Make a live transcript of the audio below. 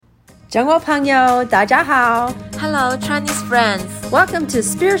中国朋友大家好 Hello Chinese friends, Welcome to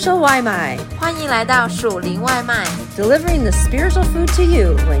Spiritual 外卖欢迎来到属灵外卖 Delivering the spiritual food to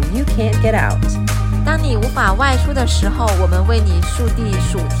you when you can't get out 当你无法外出的时候，我们为你速递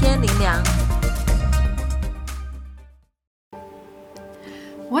属天灵粮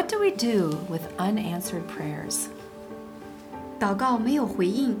What do we do with unanswered prayers? 祷告没有回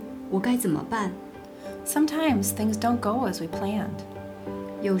应，我该怎么办？ Sometimes things don't go as we planned.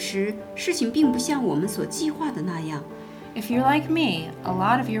 有时事情并不像我们所计划的那样。 If you're like me, a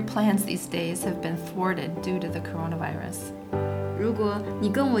lot of your plans these days have been thwarted due to the coronavirus. 如果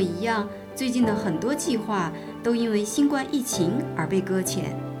你跟我一样，最近的很多计划都因为新冠疫情而被搁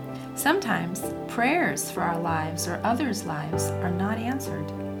浅。 Sometimes prayers for our lives or others' lives are not answered.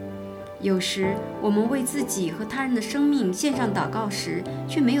 有时我们为自己和他人的生命献上祷告时，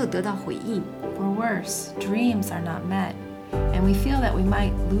却没有得到回应。 Or worse, dreams are not met, and we feel that we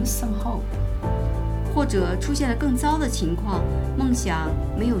might lose some hope. 或者出现了更糟的情况，梦想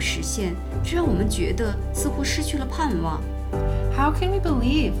没有实现，这让我们觉得似乎失去了盼望。 How can we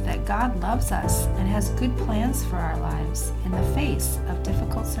believe that God loves us and has good plans for our lives in the face of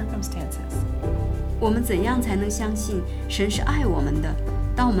difficult circumstances? 我们怎样才能相信神是爱我们的？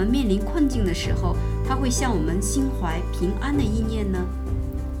当我们面临困境的时候，他会向我们心怀平安的意念呢？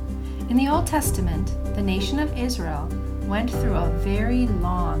 In the Old Testament, the nation of Israel went through a very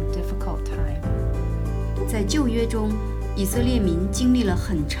long, difficult time. 在旧约中，以色列民经历了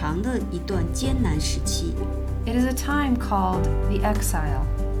很长的一段艰难时期。 It is a time called the exile.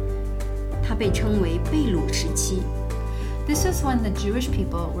 它被称为被掳时期。 This is when the Jewish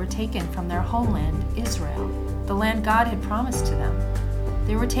people were taken from their homeland, Israel, the land God had promised to them.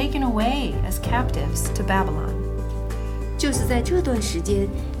 They were taken away as captives to Babylon. 就是在这段时间，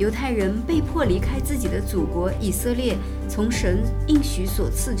犹太人被迫离开自己的祖国以色列，从神应许所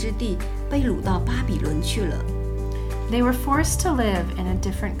赐之地被掳到巴比伦去了。 They were forced to live in a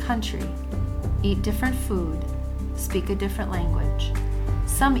different country, eat different food, speak a different language.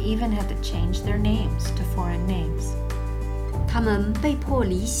 Some even had to change their names to foreign names. 他们被迫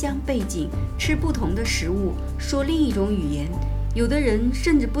离乡背井，吃不同的食物，说另一种语言。有的人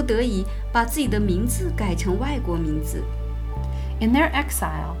甚至不得已把自己的名字改成外国名字。 In their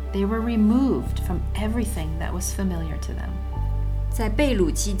exile, they were removed from everything that was familiar to them. 在被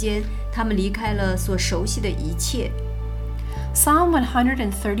掳期间，他们离开了所熟悉的一切。 Psalm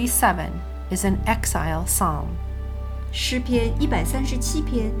 137 is an exile psalm. 诗篇137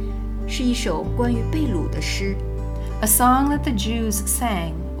篇是一首关于被掳的诗， A song that the Jews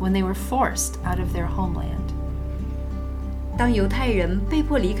sang when they were forced out of their homeland. 当犹太人被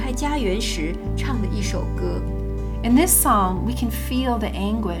迫离开家园时唱的一首歌。 In this song, we can feel the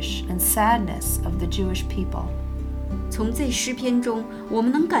anguish and sadness of the Jewish people. 从这诗篇中，我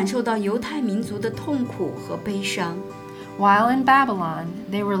们能感受到犹太民族的痛苦和悲伤。 While in Babylon,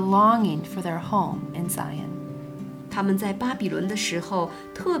 they were longing for their home in Zion. 他们在巴比伦的时候，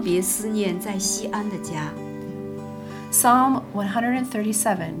特别思念在西安的家。 Psalm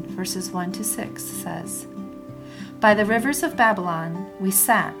 137, verses 1 to 6 says, By the rivers of Babylon, we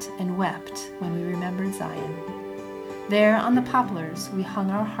sat and wept when we remembered Zion. There on the poplars we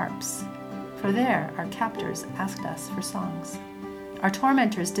hung our harps, for there our captors asked us for songs. Our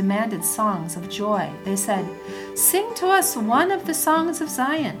tormentors demanded songs of joy. They said, Sing to us one of the songs of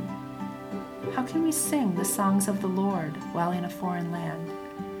Zion. How can we sing the songs of the Lord while in a foreign land?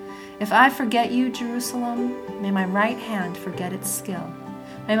 If I forget you, Jerusalem, may my right hand forget its skill.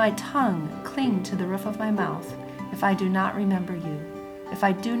 May my tongue cling to the roof of my mouth if I do not remember you, if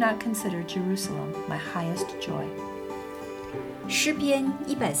I do not consider Jerusalem my highest joy. 诗篇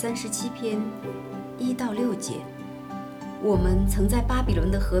137篇1到6节，我们曾在巴比伦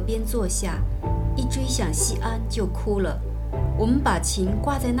的河边坐下，一追想西安就哭了。我们把琴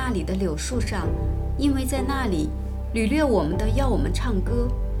挂在那里的柳树上，因为在那里掳掠我们的要我们唱歌，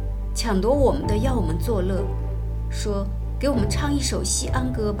抢夺我们的要我们作乐，说给我们唱一首西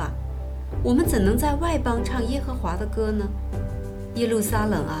安歌吧。我们怎能在外邦唱耶和华的歌呢？耶路撒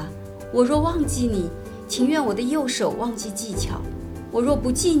冷啊，我若忘记你，情愿我的右手忘记技巧。我若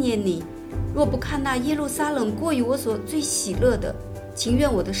不纪念你，若不看那耶路撒冷过于我所最喜乐的，情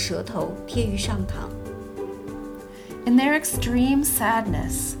愿我的舌头贴于上膛。 In their extreme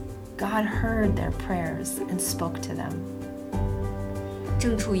sadness, God heard their prayers and spoke to them.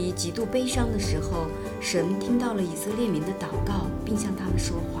 正处于极度悲伤的时候，神听到了以色列民的祷告，并向他们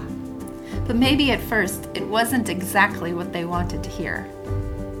说话。 But maybe at first it wasn't exactly what they wanted to hear.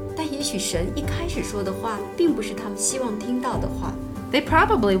 但也许神一开始说的话，并不是他们希望听到的话。 They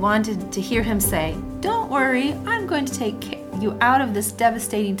probably wanted to hear him say, Don't worry, I'm going to take you out of this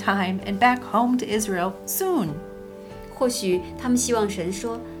devastating time and back home to Israel soon. 或许他们希望神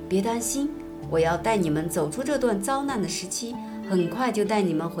说：“别担心，我要带你们走出这段遭难的时期，很快就带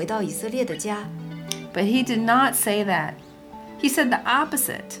你们回到以色列的家。” But he did not say that. He said the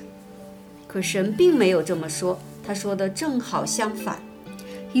opposite. 可神并没有这么说，他说的正好相反。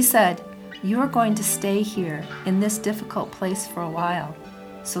He said, "You are going to stay here in this difficult place for a while.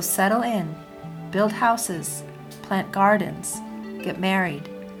 So settle in, build houses, plant gardens, get married,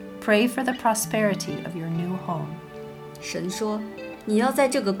 pray for the prosperity of your new home." 神说：“你要在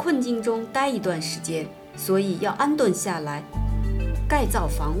这个困境中待一段时间，所以要安顿下来，盖造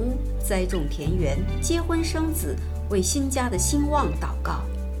房屋，栽种田园，结婚生子，为新家的兴旺祷告。”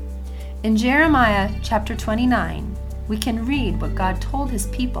 In Jeremiah chapter 29, we can read what God told his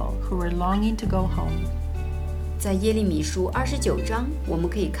people who were longing to go home. 在耶利米书29章，我们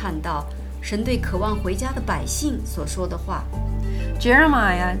可以看到神对渴望回家的百姓所说的话。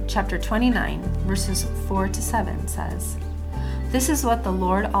Jeremiah chapter 29, verses 4 to 7 says, "This is what the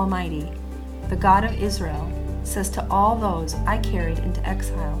Lord Almighty, the God of Israel, says to all those I carried into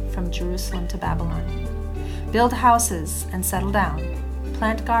exile from Jerusalem to Babylon. Build houses and settle down,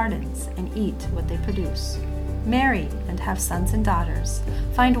 plant gardens and eat what they produce. Marry and have sons and daughters.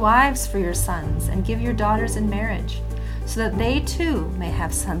 Find wives for your sons and give your daughters in marriage, so that they too may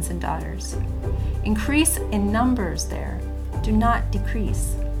have sons and daughters. Increase in numbers there, do not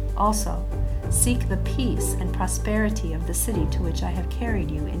decrease. Also, seek the peace and prosperity of the city to which I have carried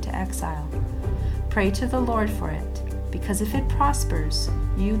you into exile. Pray to the Lord for it, because if it prospers,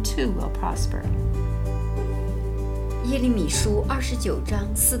 you too will prosper." 耶利米书29章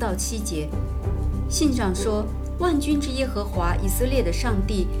4到7节，信上说：“万军之耶和华以色列的上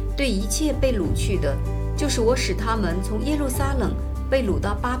帝对一切被掳去的，就是我使他们从耶路撒冷被掳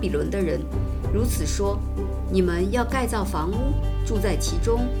到巴比伦的人，如此说：你们要盖造房屋，住在其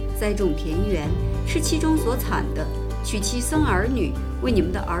中，栽种田园，吃其中所产的，娶妻生儿女，为你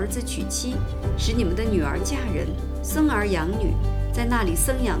们的儿子娶妻，使你们的女儿嫁人，生儿养女，在那里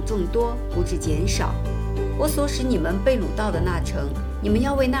生养众多，不致减少。我所使你们被掳到的那城，你们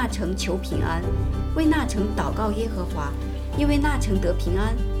要为那城求平安，为那城祷告耶和华，因为那城得平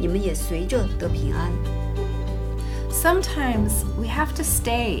安，你们也随着得平安。” Sometimes we have to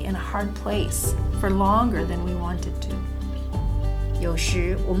stay in a hard place for longer than we wanted to. 有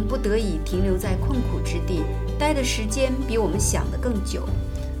时我们不得已停留在困苦之地，待的时间比我们想的更久。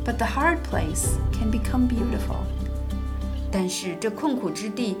 But the hard place can become beautiful. 但是这困苦之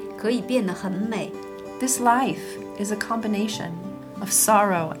地可以变得很美。 This life is a combination of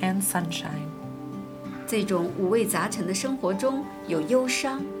sorrow and sunshine. 这种五味杂陈的生活中，有忧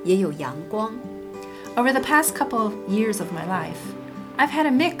伤，也有阳光。 Over the past couple of years of my life, I've had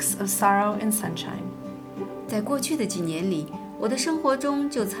a mix of sorrow and sunshine. 在过去的几年里，我的生活中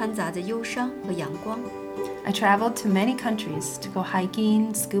就掺杂着忧伤和阳光。 I traveled to many countries to go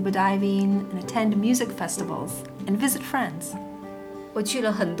hiking, scuba diving, and attend music festivals and visit friends. 我去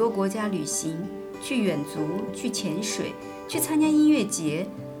了很多国家旅行，去远足，去潜水，去参加音乐节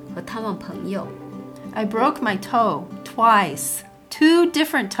和探望朋友。 I broke my toe twice, 2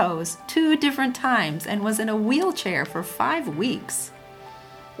 different toes, 2 different times, and was in a wheelchair for 5 weeks.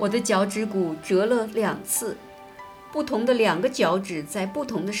 我的脚趾骨折了2次，不同的2个脚趾在不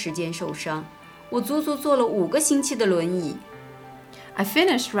同的时间受伤。我足足坐了5个星期的轮椅。 I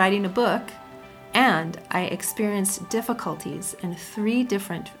finished writing a book, and I experienced difficulties in 3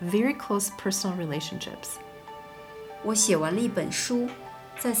 different, very close personal relationships. 我写完了一本书，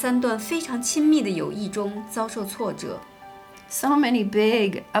在3段非常亲密的友谊中遭受挫折。 So many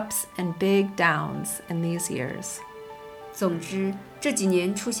big ups and big downs in these years. 总之，这几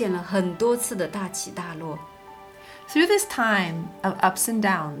年出现了很多次的大起大落。 Through this time of ups and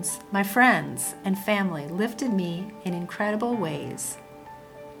downs, my friends and family lifted me in incredible ways.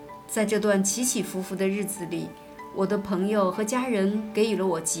 在这段起起伏伏的日子里，我的朋友和家人给予了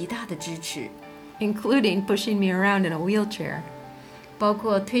我极大的支持， including pushing me around in a wheelchair. 包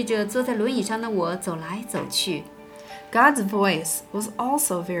括推着坐在轮椅上的我走来走去。 God's voice was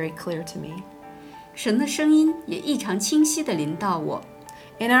also very clear to me. 神的声音也异常清晰地临到我。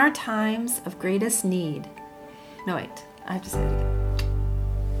 In our times of greatest need. No, wait, I have to say it again.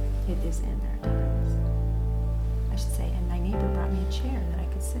 It is in our times. I should say, and my neighbor brought me a chair that I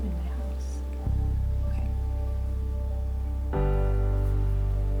could sit in my house. Okay.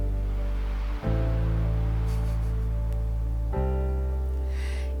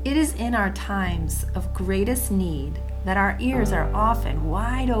 It is in our times of greatest need that our ears are often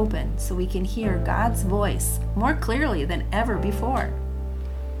wide open so we can hear God's voice more clearly than ever before.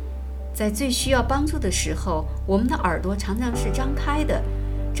 在最需要帮助的时候，我们的耳朵常常是张开的，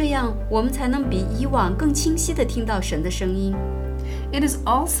这样我们才能比以往更清晰地听到神的声音。It is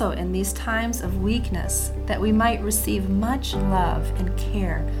also in these times of weakness that we might receive much love and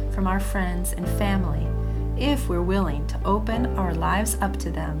care from our friends and family, if we're willing to open our lives up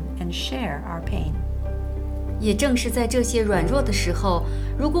to them and share our pain. 也正是在这些软弱的时候，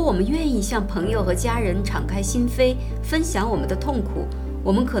如果我们愿意向朋友和家人敞开心扉，分享我们的痛苦，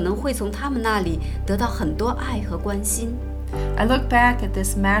我们可能会从他们那里得到很多爱和关心。I look back at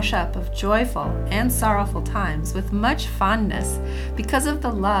this mashup of joyful and sorrowful times with much fondness because of the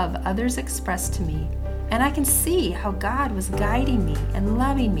love others expressed to me, and I can see how God was guiding me and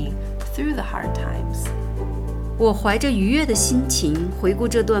loving me through the hard times. 我怀着愉悦的心情回顾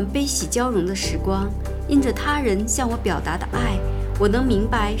这段悲喜交融的时光，因着他人向我表达的爱，我能明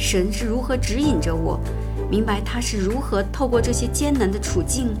白神是如何指引着我，明白他是如何透过这些艰难的处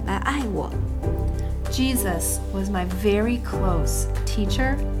境来爱我。Jesus was my very close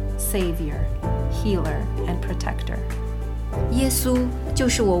teacher, savior, healer, and protector. 耶稣就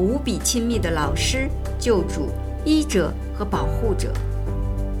是我无比亲密的老师、救主、医者和保护者。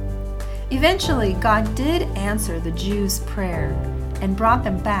Eventually, God did answer the Jews' prayer and brought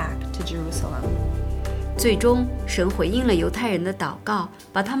them back to Jerusalem. 最终，神回应了犹太人的祷告，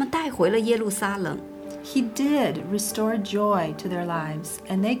把他们带回了耶路撒冷。He did restore joy to their lives,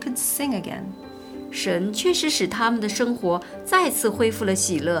 and they could sing again. 神确实使他们的生活再次恢复了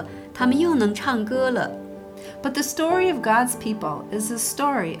喜乐，他们又能唱歌了。But the story of God's people is a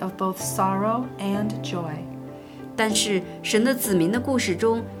story of both sorrow and joy. 但是神的子民的故事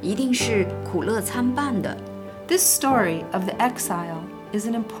中一定是苦乐参半的。This story of the exile is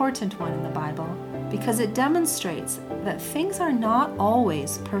an important one in the Bible because it demonstrates that things are not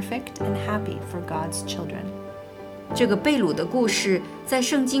always perfect and happy for God's children. 这个被掳的故事在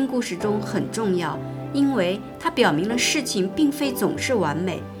圣经故事中很重要，因为它表明了事情并非总是完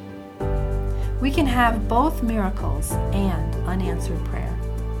美。We can have both miracles and unanswered prayer.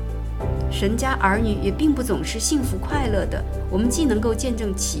 神家儿女也并不总是幸福快乐的，我们既能够见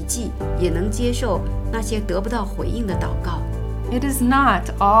证奇迹，也能接受那些得不到回应的祷告。It is not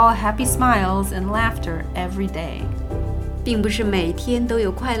all happy smiles and laughter every day. 并不是每天都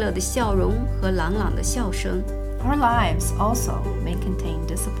有快乐的笑容和朗朗的笑声。Our lives also may contain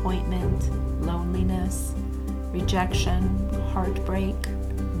disappointment, loneliness, rejection, heartbreak,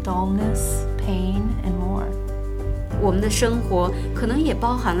 dullness, pain, and more. 我们的生活可能也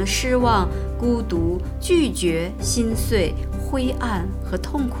包含了失望、孤独、拒绝、心碎、灰暗和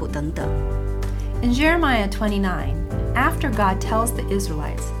痛苦等等。In Jeremiah 29, after God tells the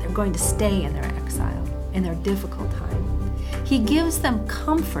Israelites they're going to stay in their exile, in their difficult time, He gives them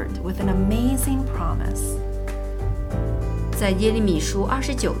comfort with an amazing promise. 在耶利米书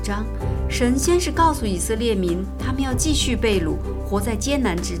29章，神先是告诉以色列民，他们要继续被掳，活在艰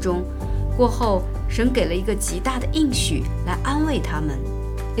难之中。过后，神给了一个极大的应许来安慰他们。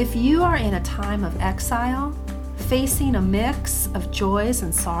If you are in a time of exile, facing a mix of joys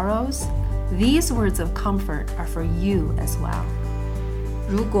and sorrows, these words of comfort are for you as well.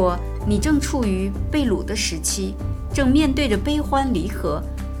 如果你正处于被掳的时期，正面对着悲欢离合，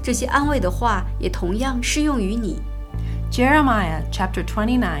这些安慰的话也同样适用于你。Jeremiah chapter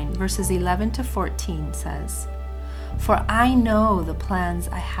 29 verses 11 to 14 says, For I know the plans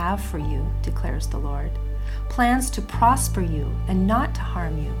I have for you, declares the Lord, plans to prosper you and not to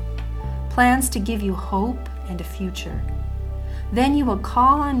harm you, plans to give you hope and a future. Then you will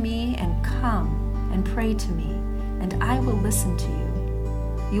call on me and come and pray to me, and I will listen to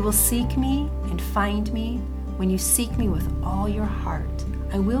you. You will seek me and find me when you seek me with all your heart.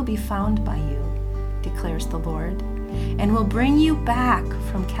 I will be found by you, declares the Lord, and will bring you back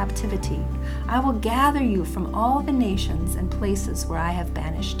from captivity. I will gather you from all the nations and places where I have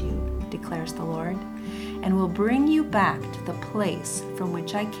banished you, declares the Lord, and will bring you back to the place from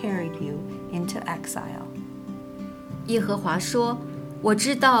which I carried you into exile. 耶和华说：“我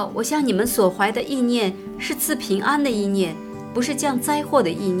知道，我向你们所怀的意念是赐平安的意念，不是降灾祸的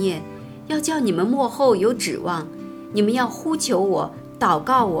意念，要叫你们末后有指望。你们要呼求我，祷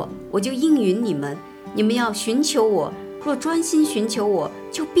告我，我就应允你们。你们要寻求我，若专心寻求我，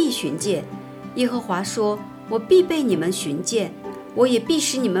就必寻见。耶和华说：我必被你们寻见，我也必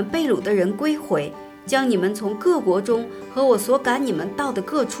使你们被掳的人归回，将你们从各国中和我所赶你们到的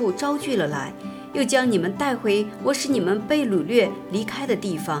各处招聚了来，又将你们带回我使你们被掳掠离开的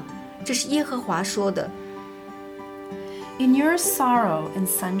地方。这是耶和华说的。In your sorrow and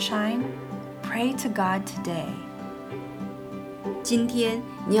sunshine, pray to God today. 今天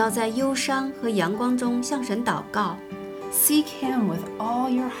你要在忧伤和阳光中向神祷告。Seek Him with all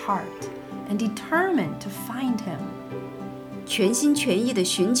your heart and determine to find Him. 全心全意地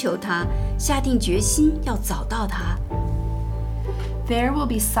寻求他，下定决心要找到他。There will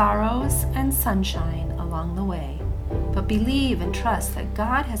be sorrows and sunshine along the way, but believe and trust that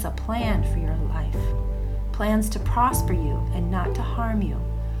God has a plan for your life. Plans to prosper you and not to harm you.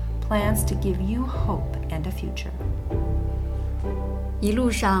 Plans to give you hope and a future. 一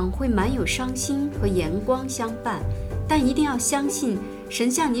路上会满有伤心和阳光相伴，但一定要相信，神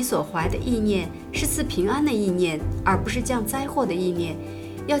向你所怀的意念是赐平安的意念，而不是降灾祸的意念，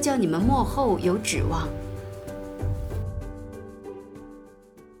要叫你们末后有指望。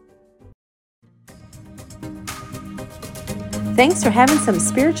Thanks for having some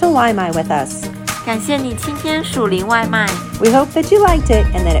spiritual Limai with us. 感谢你今天属灵外卖， We hope that you liked it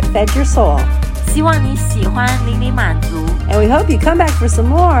and that it fed your soul. 希望你喜欢，灵里满足， And we hope you come back for some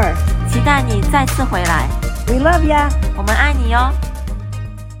more. 期待你再次回来。 We love ya. 我们爱你哟。